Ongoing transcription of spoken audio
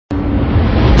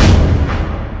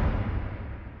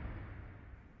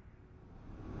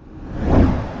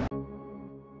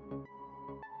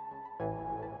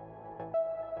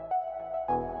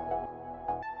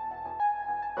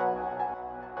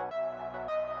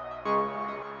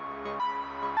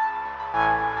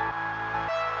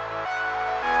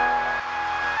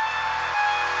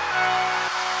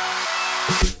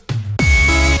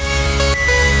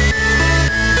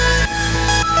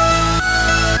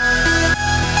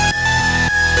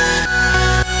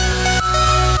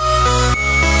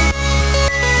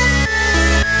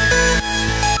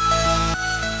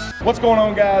What's going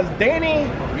on, guys? Danny,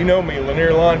 you know me,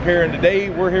 Lanier Lawn Care, and today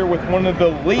we're here with one of the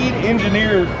lead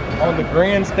engineers on the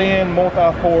Grandstand,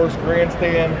 Multiforce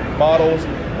Grandstand models,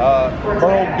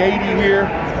 Merle Gady here.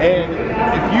 And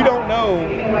if you don't know,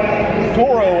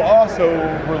 Toro also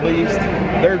released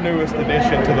their newest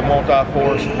addition to the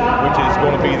Multiforce, which is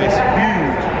going to be this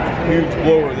huge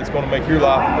blower that's going to make your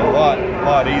life a lot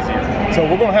easier. So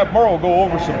we're going to have Merle go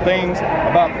over some things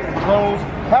about the controls,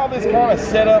 how this kind of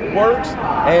setup works,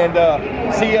 and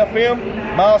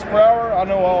CFM, miles per hour. I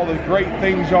know all the great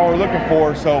things y'all are looking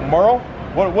for. So Merle,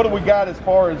 what do we got as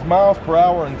far as miles per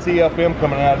hour and CFM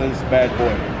coming out of this bad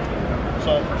boy?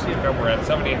 So for CFM, we're at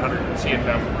 7,800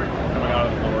 CFM coming out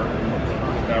of the blower,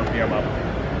 RPM up.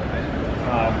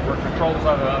 For controls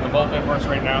on the Multiforce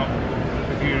right now,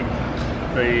 if you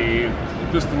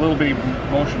just a little bitty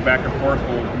motion back and forth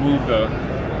will move the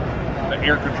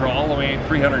air control all the way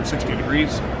 360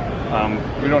 degrees.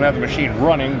 We don't have the machine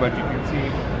running, but you can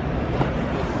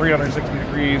see 360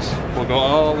 degrees will go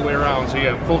all the way around, so you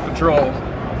have full control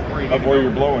of where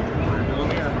you're blowing.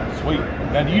 Sweet.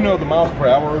 Now, do you know the miles per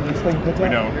hour of this thing puts out? We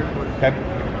don't. Okay.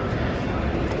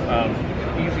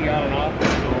 Easy on and off. So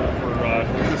for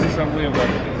disassembly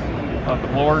of the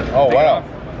blower. Oh, wow.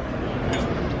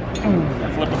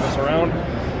 Flipping this around,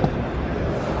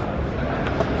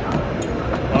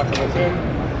 locking this in,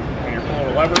 and you're pulling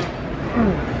a lever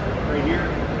right here.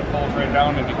 It falls right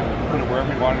down, and you can put it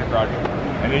wherever you want in your project.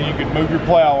 And then you could move your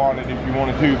plow on it if you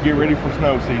wanted to. Get ready for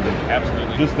snow season.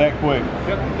 Absolutely. Just that quick.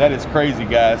 Yep. That is crazy,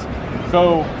 guys.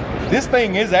 So this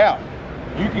thing is out.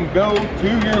 You can go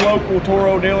to your local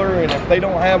Toro dealer, and if they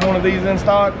don't have one of these in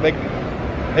stock, they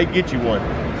get you one.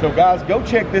 So guys, go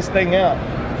check this thing out,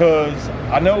 because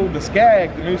I know the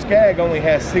new Skag only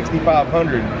has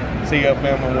 6,500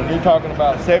 CFM, and when you're talking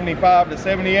about 75 to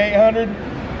 7,800,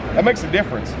 that makes a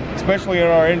difference, especially in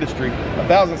our industry.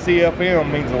 1,000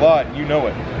 CFM means a lot, you know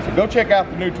it. So go check out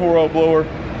the new Toro blower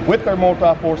with their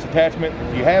Multiforce attachment.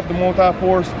 If you have the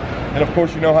Multiforce, and of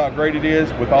course you know how great it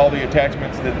is with all the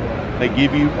attachments that they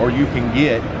give you or you can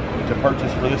get to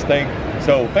purchase for this thing.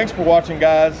 So thanks for watching,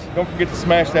 guys. Don't forget to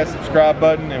smash that subscribe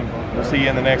button, and we'll see you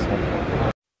in the next one.